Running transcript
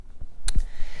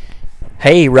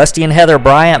Hey, Rusty and Heather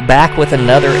Bryant back with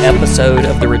another episode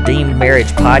of the Redeemed Marriage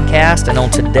Podcast. And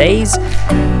on today's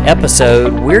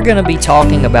episode, we're going to be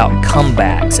talking about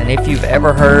comebacks. And if you've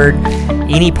ever heard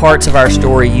any parts of our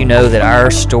story, you know that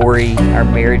our story, our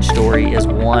marriage story, is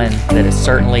one that is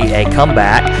certainly a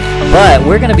comeback. But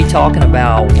we're going to be talking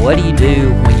about what do you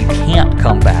do when you can't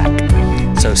come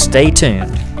back. So stay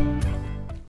tuned.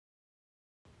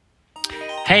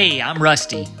 Hey, I'm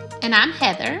Rusty. And I'm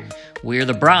Heather. We're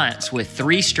the Bryants with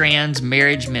Three Strands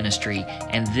Marriage Ministry,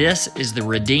 and this is the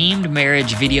Redeemed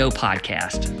Marriage Video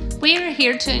Podcast. We are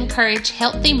here to encourage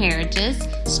healthy marriages,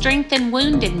 strengthen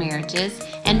wounded marriages,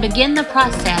 and begin the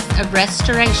process of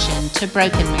restoration to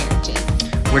broken marriages.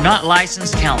 We're not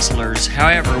licensed counselors,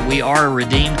 however, we are a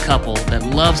redeemed couple that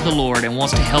loves the Lord and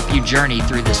wants to help you journey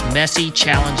through this messy,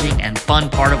 challenging, and fun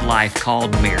part of life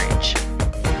called marriage.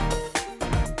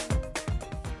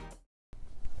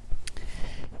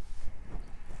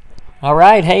 All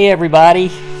right, hey everybody.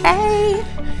 Hey.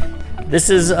 This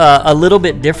is a little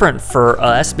bit different for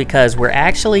us because we're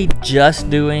actually just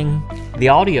doing the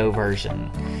audio version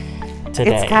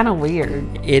today. It's kind of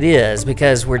weird. It is,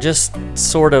 because we're just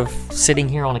sort of sitting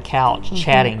here on a couch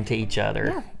chatting to each other.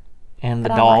 Yeah. And the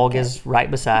But I dog like is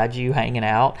right beside you hanging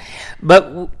out.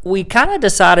 But we kind of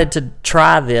decided to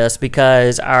try this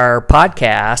because our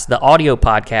podcast, the audio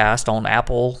podcast on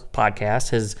Apple Podcasts,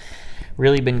 has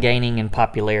really been gaining in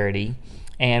popularity,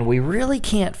 and we really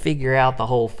can't figure out the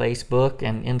whole Facebook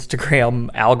and Instagram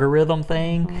algorithm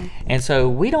thing, and so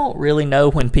we don't really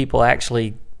know when people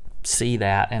actually see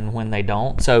that and when they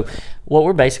don't. So what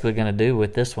we're basically going to do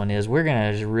with this one is we're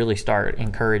going to really start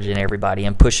encouraging everybody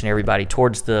and pushing everybody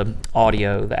towards the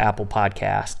audio, the Apple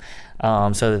Podcast,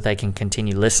 so that they can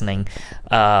continue listening.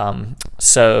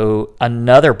 So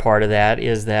another part of that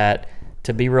is that,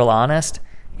 to be real honest,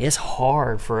 it's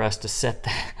hard for us to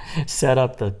set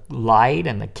up the light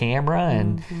and the camera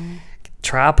and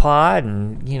tripod,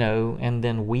 and and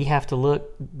then we have to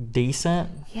look decent.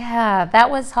 Yeah,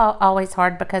 that was always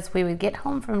hard because we would get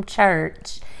home from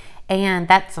church, and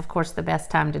that's of course the best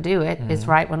time to do it is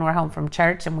right when we're home from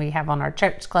church and we have on our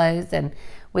church clothes and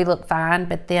we look fine,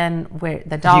 but then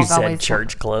the dog You said always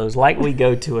church clothes, like we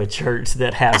go to a church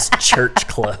that has church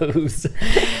clothes.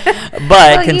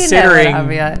 But considering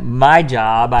my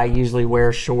job, I usually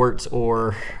wear shorts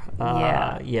or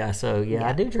I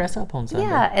do dress up on Sunday.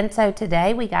 Yeah, and so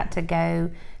today we got to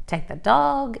go take the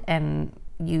dog, and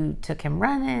you took him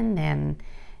running, and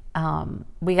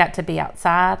we got to be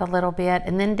outside a little bit,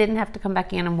 and then didn't have to come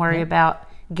back in and worry about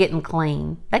getting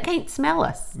clean. They can't smell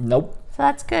us. Nope. So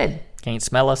that's good. Can't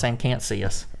smell us and can't see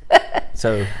us.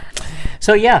 So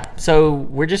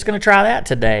we're just going to try that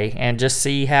today and just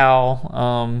see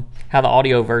how the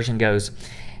audio version goes.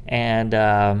 And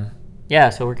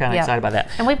so we're kind of excited about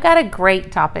that. And we've got a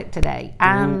great topic today.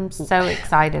 I'm so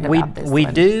excited about this. We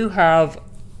do have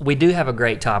a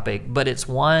great topic, but it's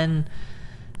one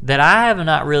that I have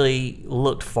not really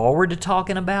looked forward to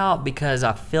talking about because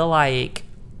I feel like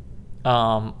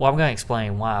I'm going to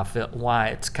explain why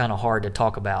it's kind of hard to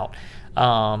talk about.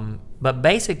 But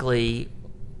basically,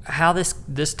 how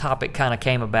this topic kind of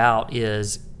came about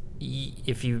is,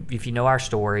 if you know our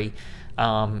story,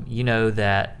 you know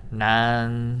that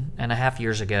 9.5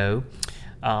 years ago,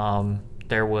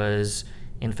 there was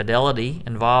infidelity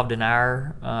involved in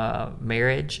our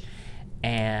marriage,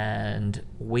 and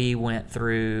we went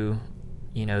through,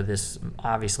 this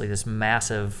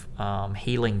massive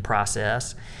healing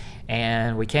process.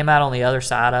 And we came out on the other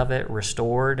side of it,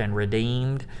 restored and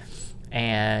redeemed.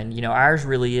 And, ours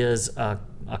really is a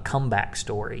comeback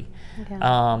story. Okay.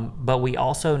 But we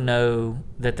also know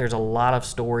that there's a lot of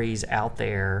stories out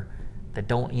there that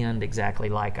don't end exactly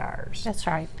like ours. That's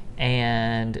right.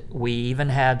 And we even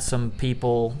had some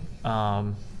people,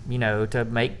 to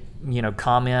make,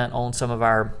 comment on some of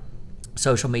our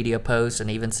social media posts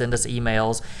and even send us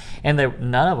emails. And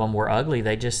none of them were ugly.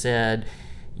 They just said,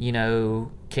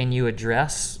 can you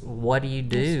address what do you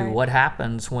do? Right. What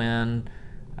happens when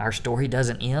our story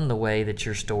doesn't end the way that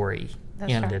your story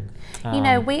ended?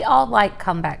 Right. We all like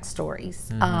comeback stories.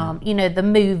 The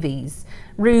movies,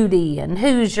 Rudy and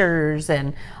Hoosiers,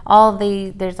 and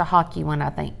there's a hockey one,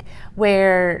 I think,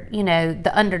 where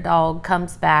the underdog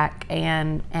comes back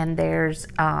and there's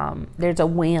a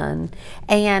win.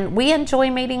 And we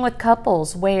enjoy meeting with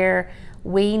couples where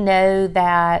we know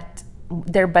that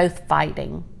they're both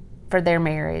fighting for their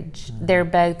marriage. They're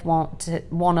both want to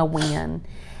win,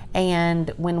 and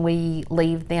when we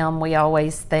leave them, we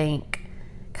always think,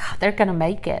 God, they're going to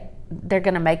make it. They're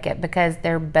going to make it because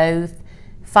they're both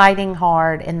fighting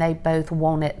hard and they both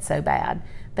want it so bad.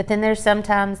 But then there's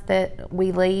sometimes that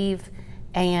we leave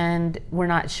and we're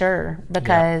not sure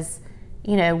because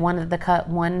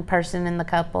one person in the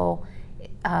couple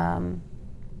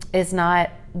is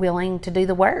not willing to do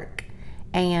the work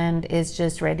and is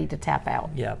just ready to tap out.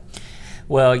 Yeah.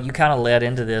 Well, you kind of led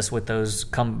into this with those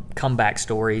comeback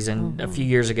stories, and a few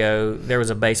years ago there was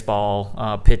a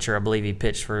baseball pitcher. I believe he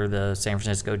pitched for the San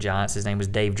Francisco Giants. His name was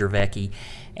Dave Dravecky,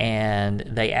 and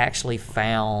they actually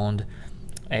found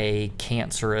a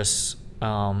cancerous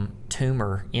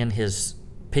tumor in his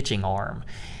pitching arm,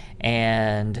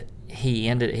 and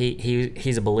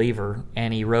he's a believer,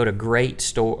 and he wrote a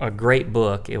great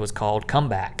book. It was called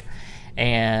Comeback,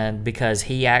 and because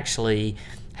he actually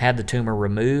had the tumor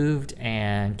removed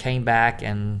and came back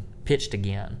and pitched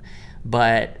again.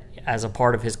 But as a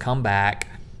part of his comeback,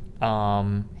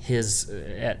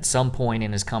 at some point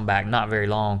in his comeback, not very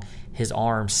long, his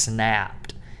arm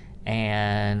snapped.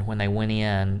 And when they went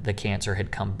in, the cancer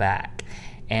had come back.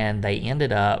 And they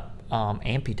ended up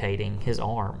amputating his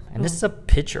arm. And this is a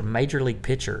pitcher, major league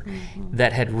pitcher,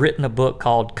 that had written a book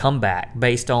called Comeback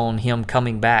based on him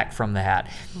coming back from that.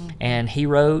 And he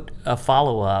wrote a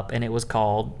follow-up, and it was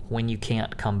called When You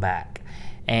Can't Come Back.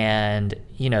 And,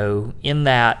 in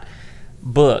that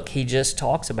book, he just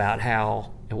talks about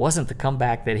how it wasn't the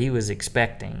comeback that he was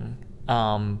expecting.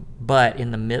 But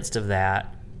in the midst of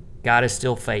that, God is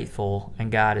still faithful,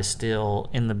 and God is still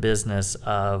in the business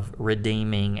of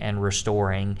redeeming and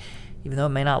restoring, even though it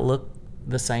may not look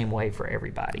the same way for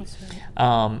everybody. That's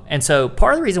right. And so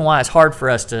part of the reason why it's hard for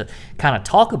us to kind of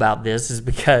talk about this is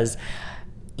because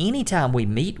anytime we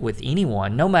meet with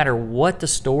anyone, no matter what the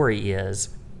story is,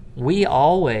 we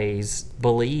always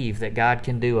believe that God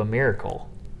can do a miracle.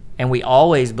 And we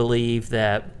always believe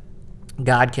that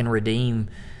God can redeem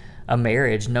a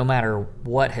marriage no matter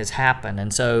what has happened.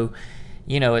 And so,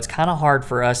 it's kind of hard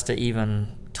for us to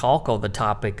even talk on the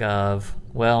topic of,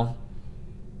 well,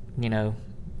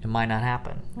 it might not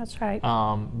happen. That's right.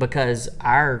 Because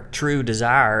our true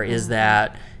desire is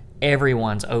that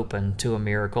everyone's open to a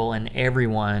miracle and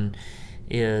everyone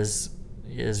is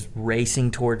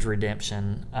racing towards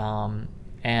redemption.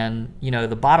 And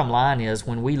the bottom line is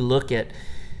when we look at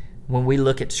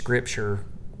Scripture,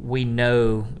 we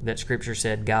know that Scripture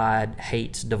said God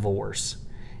hates divorce.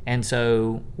 And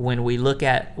so when we look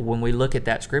at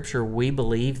that Scripture, we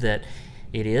believe that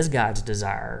it is God's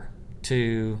desire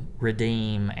to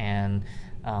redeem and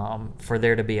for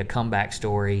there to be a comeback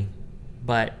story.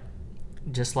 But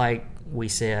just like we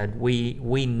said,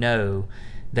 we know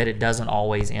that it doesn't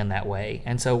always end that way.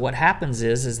 And so what happens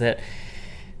is that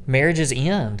marriages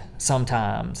end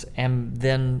sometimes, and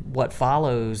then what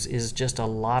follows is just a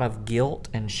lot of guilt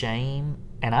and shame.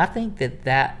 And I think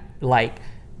that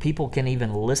people can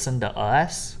even listen to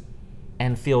us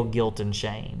and feel guilt and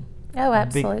shame. Oh,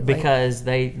 absolutely. Because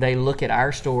they look at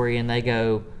our story and they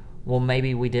go, well,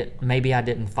 maybe I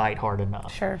didn't fight hard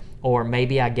enough. Sure. Or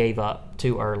maybe I gave up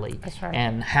too early. That's right.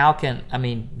 And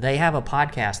they have a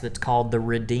podcast that's called the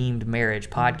Redeemed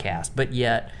Marriage Podcast, but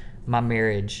yet my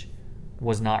marriage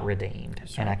was not redeemed.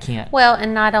 Right. And I can't. Well,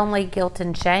 and not only guilt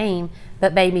and shame,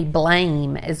 but maybe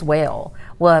blame as well.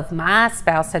 Well, if my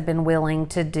spouse had been willing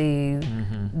to do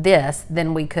this,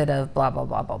 then we could have blah, blah,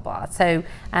 blah, blah, blah. So,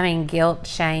 guilt,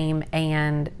 shame,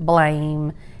 and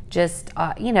blame, just,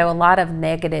 a lot of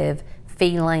negative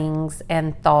feelings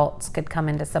and thoughts could come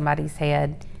into somebody's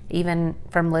head, even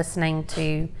from listening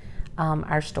to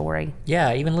our story.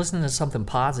 Yeah, even listening to something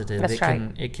positive, That's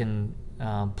right. It can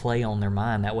play on their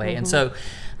mind that way. And so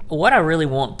what I really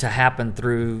want to happen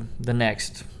through the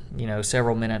next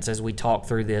several minutes as we talk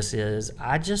through this is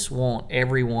I just want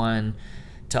everyone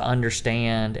to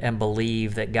understand and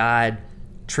believe that God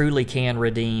truly can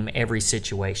redeem every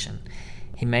situation.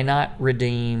 He may not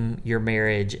redeem your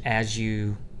marriage as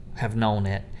you have known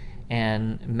it,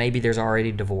 and maybe there's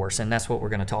already divorce, and that's what we're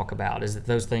going to talk about, is that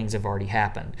those things have already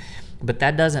happened. But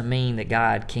that doesn't mean that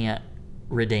God can't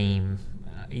redeem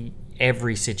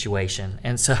every situation.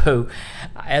 And so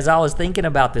as I was thinking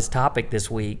about this topic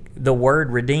this week, the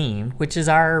word redeem, which is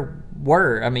our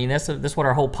word, that's what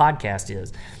our whole podcast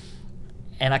is.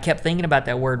 And I kept thinking about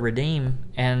that word redeem,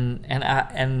 and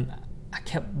I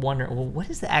kept wondering, well, what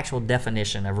is the actual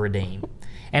definition of redeem?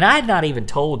 And I had not even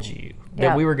told you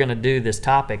that we were going to do this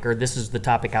topic, or this is the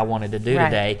topic I wanted to do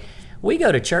today. We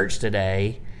go to church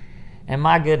today, and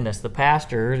my goodness, the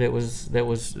pastor that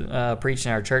was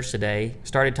preaching at our church today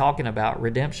started talking about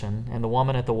redemption and the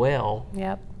woman at the well.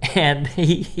 Yep. And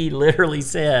he literally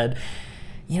said,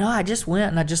 I just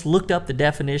went and I just looked up the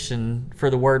definition for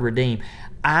the word redeem.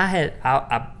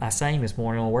 I sang this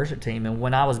morning on the worship team, and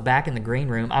when I was back in the green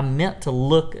room, I meant to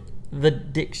look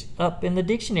up in the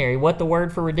dictionary what the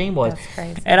word for redeemed was. That's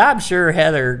crazy. And I'm sure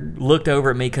Heather looked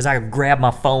over at me because I grabbed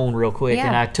my phone real quick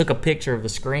and Yeah. I took a picture of the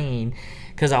screen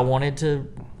because I wanted to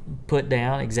put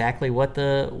down exactly what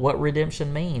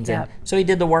redemption means. Yep. And so he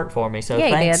did the work for me. So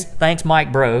Yeah, he thanks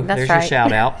Mike Bro. That's There's right. your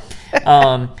shout out.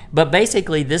 But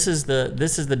basically this is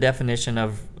the definition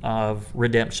of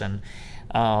redemption.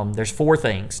 There's 4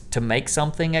 things: to make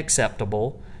something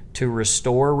acceptable, to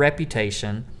restore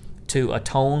reputation, to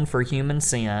atone for human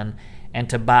sin, and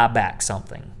to buy back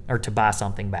something, or to buy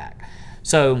something back.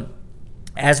 So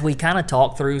as we kind of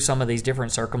talk through some of these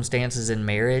different circumstances in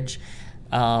marriage,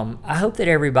 I hope that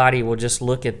everybody will just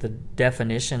look at the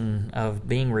definition of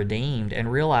being redeemed and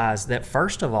realize that,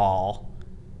 first of all,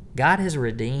 God has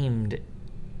redeemed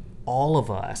all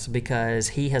of us because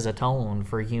he has atoned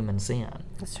for human sin.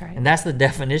 That's right. And that's the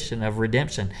definition of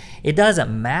redemption. It doesn't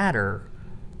matter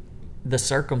the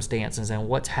circumstances and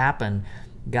what's happened.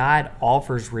 God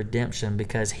offers redemption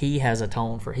because he has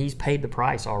atoned for, he's paid the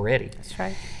price already. That's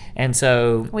right. And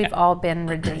so We've all been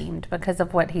redeemed because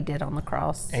of what he did on the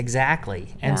cross.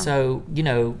 exactly. And Yeah. so,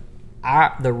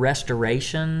 the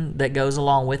restoration that goes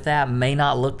along with that may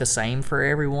not look the same for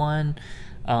everyone.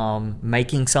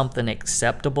 Making something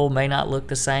acceptable may not look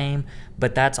the same,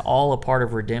 but that's all a part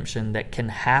of redemption that can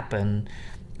happen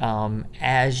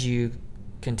as you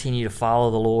continue to follow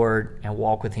the Lord and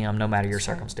walk with him no matter your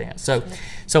circumstance.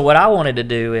 So what I wanted to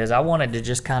do is I wanted to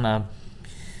just kind of,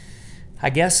 I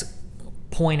guess,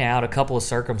 point out a couple of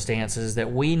circumstances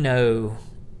that we know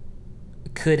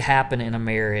could happen in a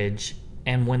marriage,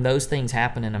 and when those things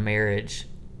happen in a marriage,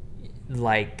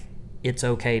 like, it's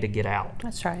okay to get out.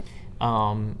 That's right.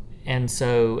 And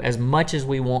so as much as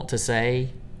we want to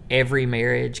say every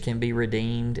marriage can be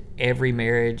redeemed, every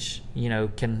marriage,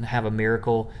 can have a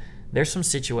miracle, there's some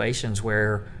situations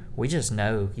where we just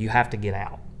know you have to get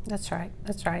out. That's right.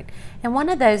 That's right. And one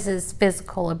of those is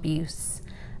physical abuse.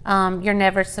 You're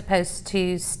never supposed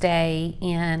to stay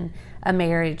in a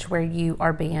marriage where you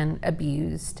are being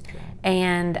abused.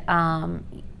 And,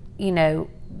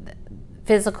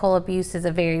 physical abuse is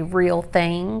a very real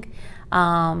thing.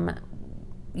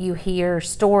 You hear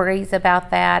stories about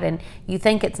that, and you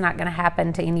think it's not going to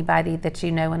happen to anybody that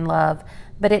you know and love,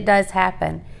 but it does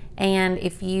happen. And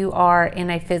if you are in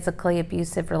a physically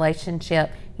abusive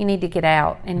relationship, you need to get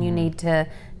out, and you need to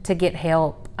get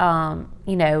help, and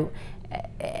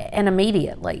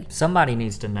immediately. Somebody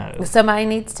needs to know. Somebody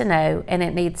needs to know, and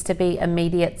it needs to be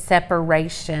immediate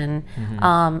separation.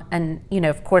 And,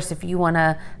 of course, if you want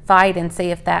to fight and see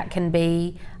if that can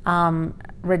be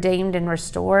redeemed and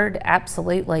restored,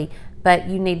 absolutely. But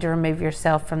you need to remove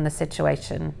yourself from the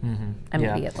situation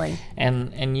immediately. Yeah.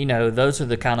 And those are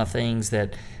the kind of things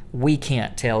that we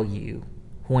can't tell you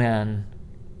when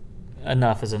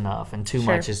enough is enough and too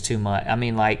much is too much. I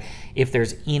mean, like, if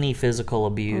there's any physical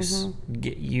abuse,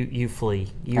 you flee,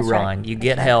 you That's run, right. you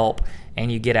get help,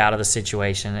 and you get out of the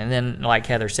situation. And then, like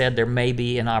Heather said, there may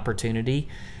be an opportunity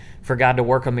for God to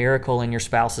work a miracle in your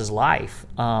spouse's life,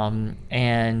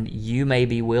 and you may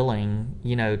be willing,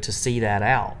 to see that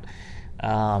out.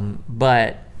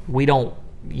 But we don't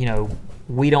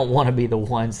want to be the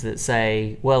ones that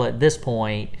say, well, at this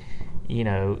point,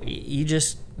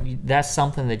 that's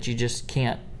something that you just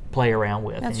can't play around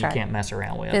with. That's and you right. can't mess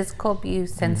around with. Physical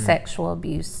abuse and sexual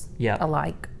abuse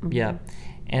alike. Yeah.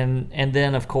 And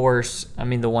then, of course, I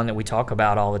mean, the one that we talk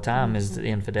about all the time is the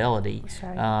infidelity. That's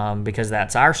right. Because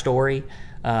that's our story,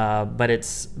 but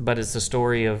it's the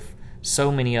story of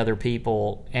so many other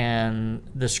people, and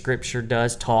the scripture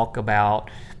does talk about,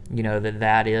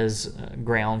 that is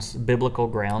biblical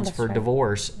grounds That's for right.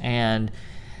 divorce. And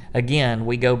again,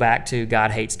 we go back to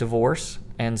God hates divorce.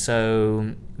 And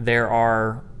so there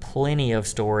are plenty of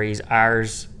stories,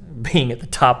 ours being at the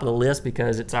top of the list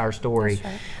because it's our story, That's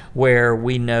right. where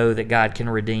we know that God can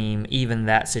redeem even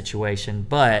that situation.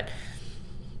 But,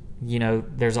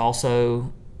 there's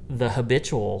also the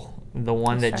habitual, the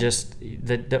one That's that just,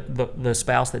 the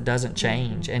spouse that doesn't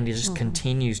change and just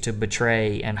continues to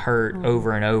betray and hurt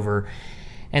over and over.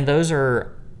 And those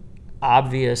are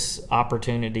obvious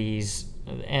opportunities,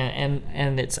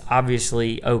 and it's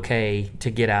obviously okay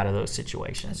to get out of those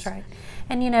situations. That's right.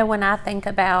 And when I think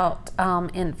about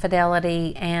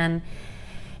infidelity and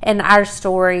our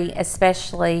story,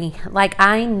 especially, like,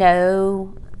 I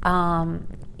know,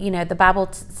 the Bible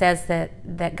says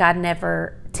that God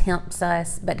never tempts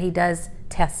us, but he does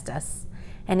test us,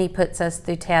 and he puts us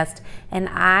through test. And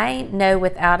I know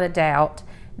without a doubt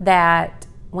that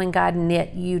when God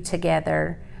knit you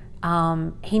together,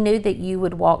 he knew that you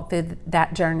would walk through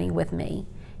that journey with me.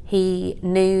 He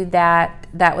knew that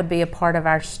would be a part of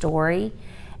our story.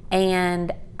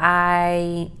 And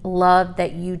I love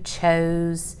that you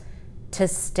chose to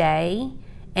stay,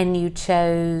 and you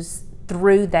chose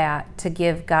through that to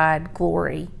give God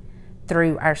glory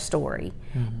through our story.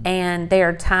 And there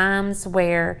are times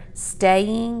where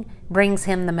staying brings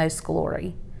him the most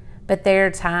glory, but there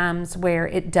are times where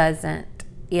it doesn't,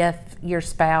 if your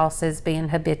spouse is being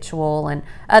habitual and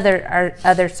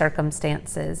other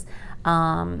circumstances.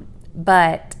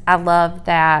 But I love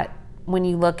that when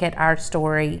you look at our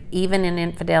story, even in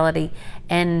infidelity,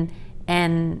 and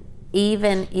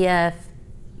even if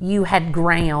you had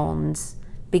grounds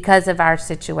because of our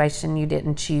situation, you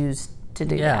didn't choose to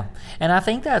do that. And I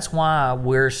think that's why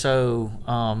we're so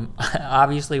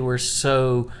obviously we're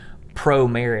so pro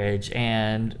marriage,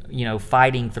 and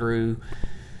fighting through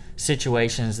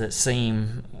situations that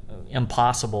seem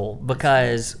impossible,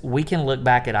 because we can look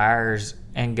back at ours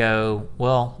and go,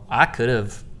 well, I could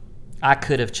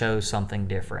have chose something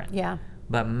different. Yeah.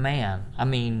 But man, I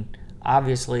mean,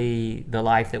 obviously the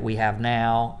life that we have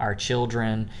now, our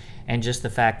children, and just the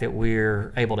fact that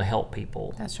we're able to help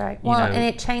people. That's right. And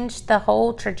it changed the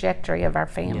whole trajectory of our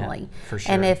family. Yeah, for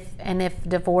sure. And if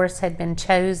divorce had been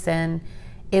chosen,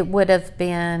 it would have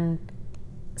been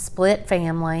split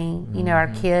family. Our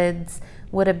kids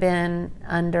would have been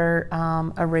under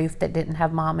a roof that didn't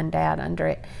have mom and dad under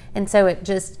it. And so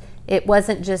it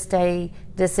wasn't just a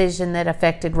decision that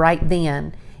affected right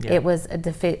then. Yeah. It was a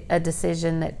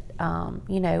decision that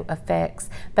affects.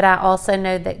 But I also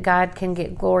know that God can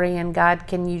get glory, and God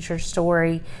can use your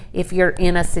story if you're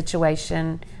in a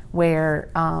situation where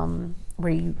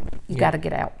you got to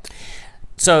get out.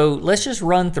 So let's just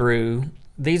run through.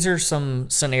 These are some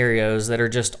scenarios that are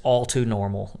just all too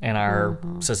normal in our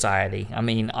society. I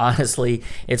mean, honestly,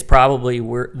 it's probably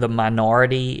the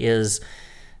minority is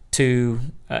to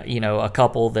a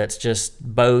couple that's just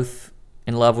both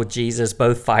in love with Jesus,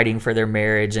 both fighting for their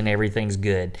marriage, and everything's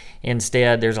good.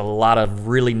 Instead, there's a lot of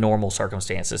really normal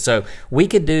circumstances. So we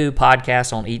could do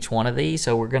podcasts on each one of these,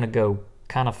 so we're going to go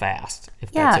kind of fast,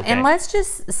 if that's okay. And let's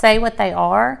just say what they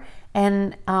are,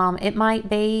 and it might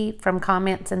be from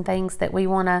comments and things that we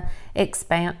want to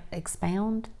expand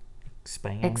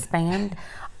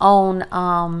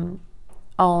on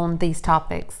these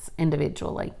topics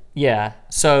individually. Yeah,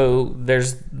 so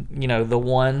there's the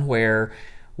one where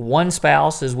one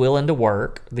spouse is willing to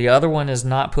work, the other one is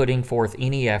not putting forth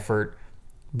any effort,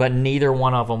 but neither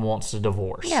one of them wants to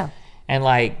divorce. Yeah. And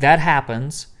that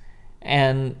happens.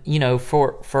 And,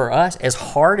 for us, as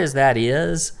hard as that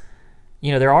is,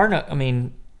 there are no, I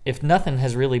mean, if nothing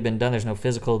has really been done, there's no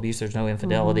physical abuse, there's no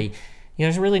infidelity,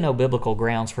 there's really no biblical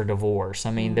grounds for divorce.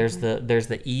 I mean, there's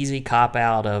the easy cop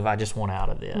out of, I just want out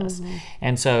of this.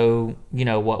 And so,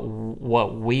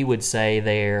 what we would say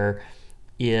there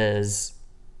is,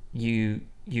 you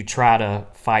try to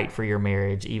fight for your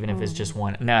marriage, even if it's just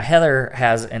one. Now, Heather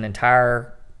has an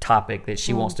entire topic that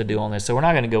she wants to do on this, so we're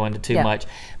not going to go into too much.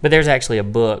 But there's actually a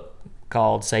book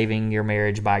called "Saving Your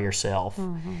Marriage by Yourself,"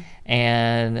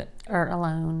 or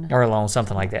alone,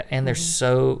 something like that. And there's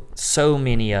so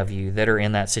many of you that are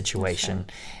in that situation,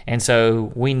 right. And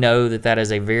so we know that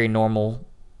is a very normal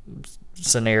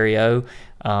scenario.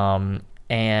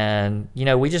 And,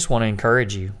 we just want to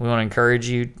encourage you. We want to encourage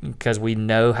you because we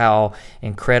know how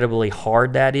incredibly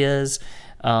hard that is.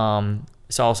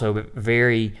 It's also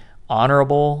very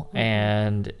honorable,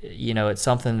 and, it's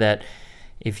something that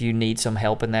if you need some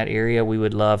help in that area, we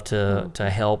would love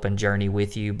to help and journey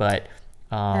with you. But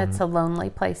it's a lonely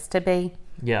place to be.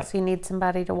 Yeah. So you need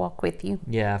somebody to walk with you.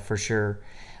 Yeah, for sure.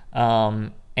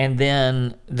 And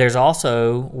then there's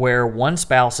also where one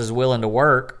spouse is willing to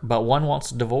work, but one wants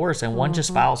to divorce, and one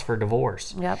just files for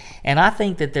divorce. Yep. And I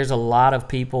think that there's a lot of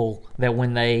people that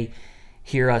when they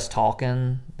hear us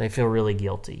talking, they feel really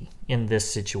guilty in this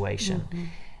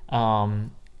situation.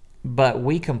 But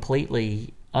we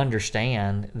completely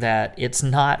understand that it's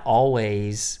not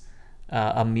always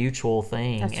a mutual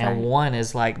thing. That's and right. One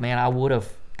is like, man, I would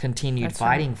have continued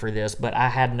fighting for this, but I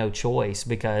had no choice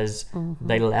because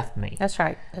they left me. That's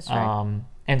right.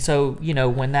 And so,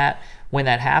 when that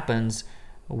happens,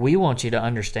 we want you to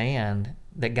understand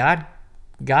that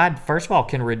God first of all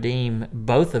can redeem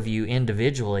both of you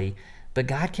individually, but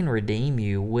God can redeem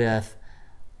you with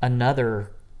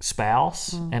another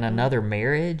spouse and another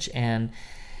marriage. And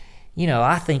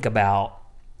I think about,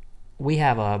 we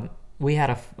had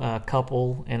a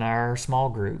couple in our small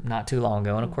group not too long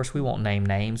ago, and of course we won't name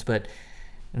names, but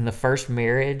in the first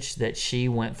marriage that she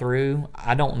went through,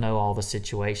 I don't know all the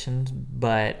situations,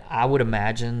 but I would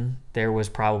imagine there was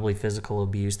probably physical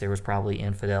abuse, there was probably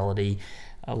infidelity,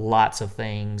 lots of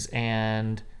things,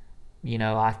 and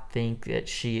I think that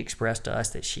she expressed to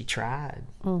us that she tried,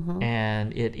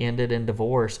 and it ended in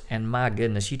divorce. And my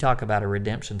goodness, you talk about a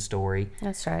redemption story.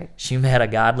 That's right. She met a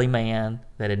godly man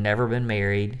that had never been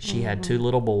married. She had 2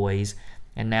 little boys,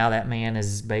 and now that man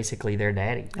is basically their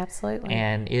daddy. Absolutely.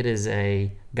 And it is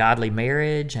a godly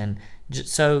marriage. And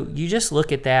so you just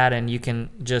look at that, and you can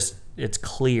just, it's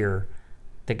clear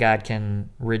that God can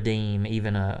redeem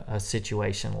even a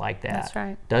situation like that. That's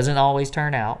right. Doesn't always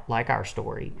turn out like our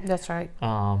story. That's right.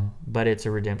 But it's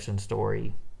a redemption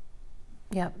story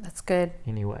Yep, that's good.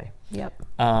 anyway. Yep.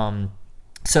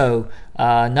 So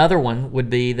another one would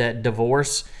be that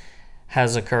divorce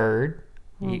has occurred.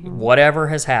 Whatever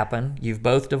has happened, you've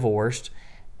both divorced,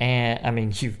 and I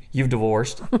mean you've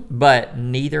divorced, but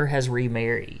neither has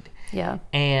remarried. Yeah.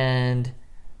 And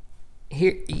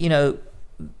here,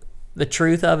 the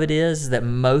truth of it is that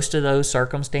most of those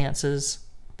circumstances,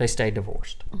 they stay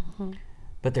divorced.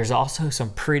 But there's also some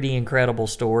pretty incredible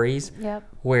stories Yep.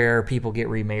 where people get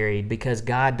remarried because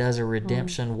God does a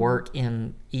redemption work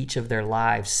in each of their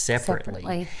lives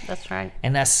separately. That's right.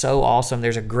 And that's so awesome.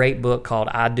 There's a great book called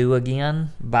I Do Again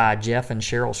by Jeff and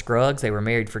Cheryl Scruggs. They were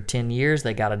married for 10 years.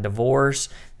 They got a divorce.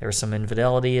 There was some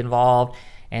infidelity involved.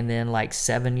 And then like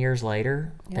 7 years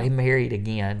later, they married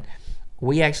again.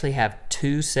 We actually have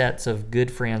 2 sets of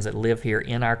good friends that live here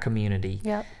in our community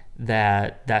Yep.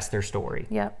 that's their story.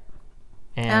 Yep.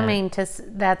 And I mean,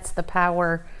 that's the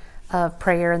power of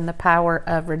prayer and the power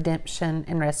of redemption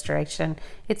and restoration.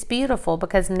 It's beautiful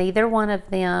because neither one of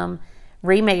them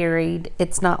remarried.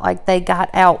 It's not like they got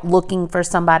out looking for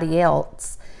somebody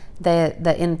else.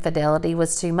 The infidelity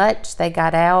was too much. They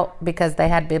got out because they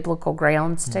had biblical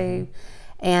grounds to.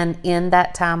 And in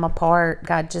that time apart,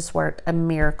 God just worked a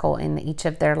miracle in each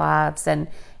of their lives and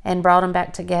brought them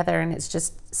back together. And it's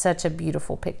just such a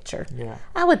beautiful picture. Yeah.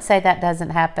 I would say that doesn't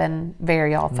happen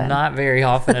very often. Not very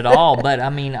often at all, but I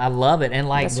mean, I love it. And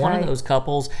like That's one right. of those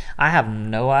couples, I have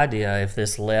no idea if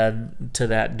this led to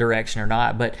that direction or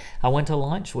not, but I went to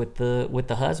lunch with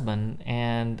the husband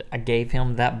and I gave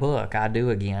him that book, I Do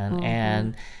Again,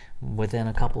 and within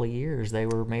a couple of years they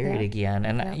were married again.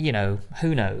 And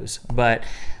who knows, but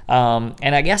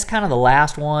and I guess kind of the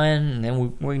last one, and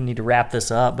then we need to wrap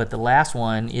this up, but the last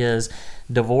one is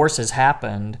divorce has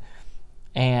happened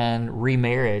and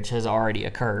remarriage has already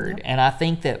occurred. And I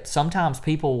think that sometimes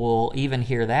people will even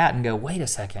hear that and go, wait a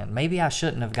second, maybe I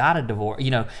shouldn't have got a divorce.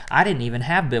 I didn't even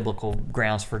have biblical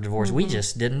grounds for divorce. We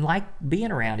just didn't like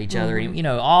being around each other.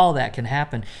 All that can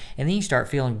happen. And then you start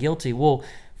feeling guilty. Well,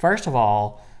 first of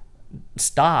all,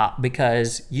 stop,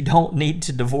 because you don't need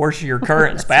to divorce your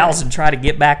current spouse and try to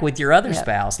get back with your other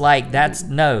spouse. Like that's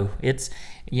it's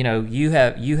you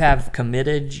have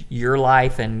committed your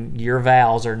life and your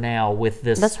vows are now with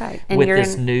this. That's right. And with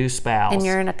this new spouse, and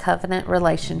you're in a covenant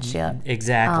relationship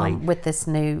exactly with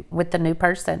the new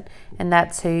person, and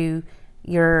that's who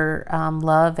your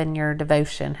love and your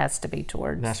devotion has to be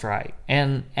towards. That's right.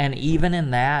 And even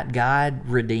in that, God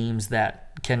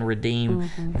can redeem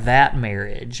that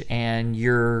marriage and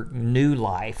your new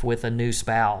life with a new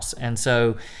spouse. And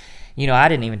so, I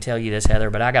didn't even tell you this,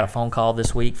 Heather, but I got a phone call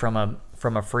this week from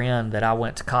a friend that I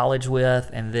went to college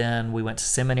with, and then we went to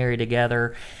seminary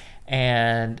together,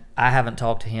 and I haven't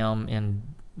talked to him in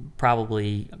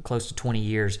probably close to 20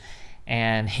 years.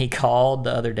 And he called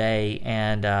the other day,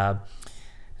 and I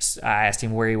asked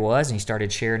him where he was, and he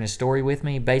started sharing his story with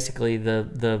me. Basically,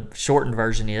 the shortened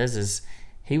version is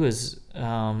he was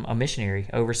a missionary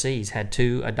overseas, had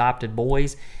 2 adopted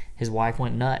boys. His wife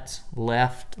went nuts,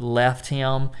 left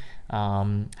him,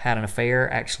 had an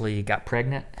affair, actually got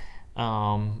pregnant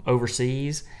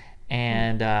overseas,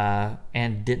 and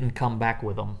didn't come back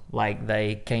with them. Like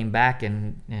they came back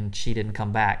and she didn't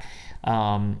come back.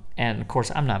 And of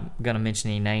course, I'm not going to mention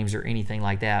any names or anything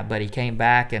like that, but he came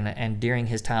back, and during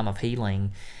his time of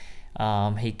healing,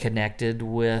 he connected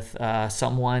with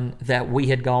someone that we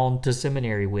had gone to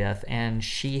seminary with, and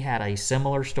she had a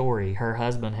similar story. Her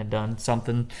husband had done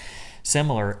something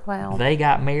similar. Wow. They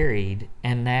got married,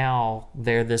 and now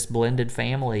they're this blended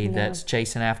family that's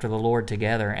chasing after the Lord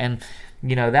together. And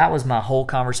that was my whole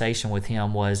conversation with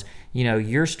him was,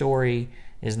 your story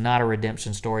is not a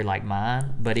redemption story like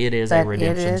mine, but it is a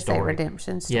redemption story. It is a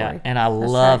redemption story. Yeah, and I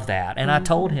love that. And I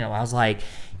told him, I was like,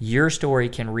 your story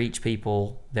can reach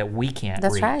people that we can't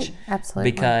reach. That's right.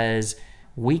 Absolutely. Because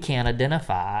we can't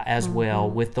identify as well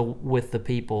with the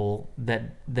people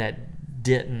that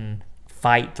didn't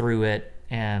fight through it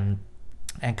and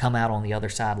come out on the other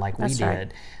side like we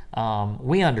did.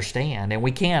 We understand and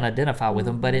we can identify with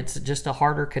them, but it's just a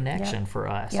harder connection for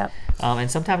us. Yep.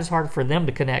 And sometimes it's harder for them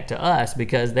to connect to us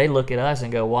because they look at us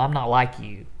and go, well, I'm not like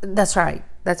you. That's right.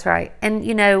 That's right. And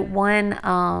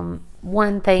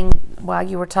one thing while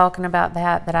you were talking about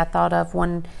that I thought of,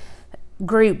 one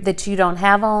group that you don't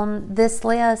have on this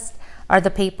list are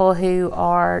the people who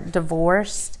are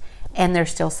divorced and they're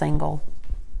still single.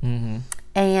 Mm-hmm.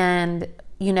 And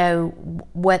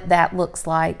what that looks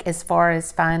like as far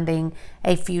as finding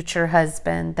a future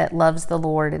husband that loves the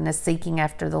Lord and is seeking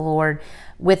after the Lord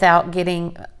without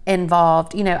getting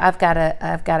involved. I've got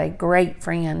a great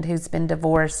friend who's been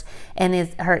divorced, and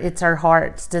it's her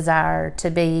heart's desire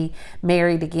to be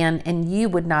married again, and you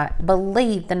would not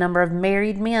believe the number of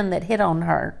married men that hit on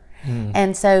her.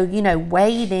 And so,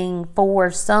 waiting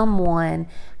for someone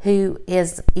who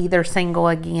is either single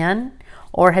again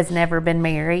or has never been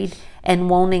married and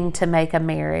wanting to make a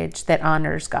marriage that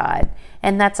honors God.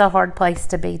 And that's a hard place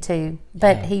to be too.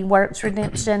 But He works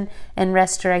redemption and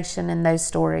restoration in those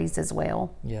stories as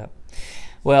well. Yeah.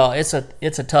 Well, it's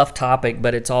a tough topic,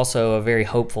 but it's also a very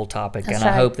hopeful topic. That's and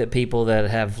right. I hope that people that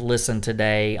have listened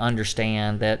today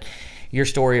understand that your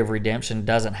story of redemption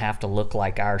doesn't have to look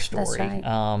like our story. That's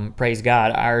right. Praise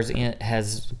God, ours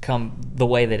has come the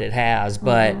way that it has,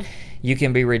 but you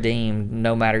can be redeemed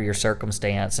no matter your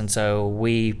circumstance. And so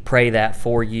we pray that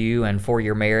for you and for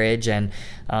your marriage. And,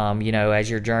 as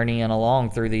you're journeying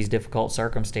along through these difficult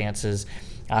circumstances,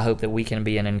 I hope that we can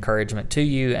be an encouragement to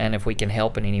you. And if we can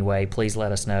help in any way, please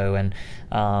let us know. And,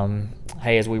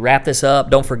 hey, as we wrap this up,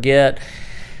 don't forget,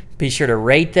 be sure to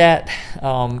rate that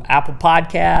Apple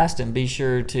podcast and be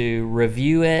sure to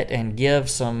review it and give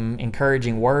some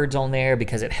encouraging words on there,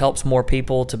 because it helps more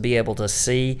people to be able to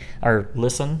see or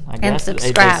listen, I guess. And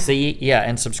subscribe.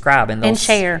 And subscribe. And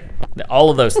share. All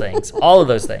of those things.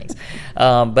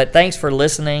 But thanks for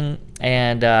listening.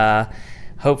 And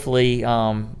hopefully,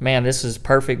 this is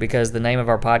perfect, because the name of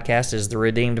our podcast is the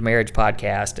Redeemed Marriage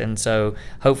Podcast. And so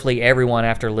hopefully everyone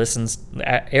after they listen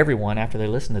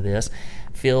to this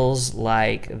feels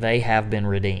like they have been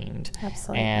redeemed.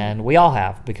 Absolutely. And we all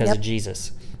have, because of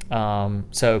Jesus.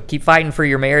 So keep fighting for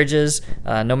your marriages,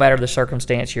 no matter the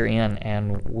circumstance you're in,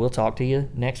 and we'll talk to you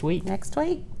next week. Next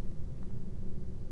week.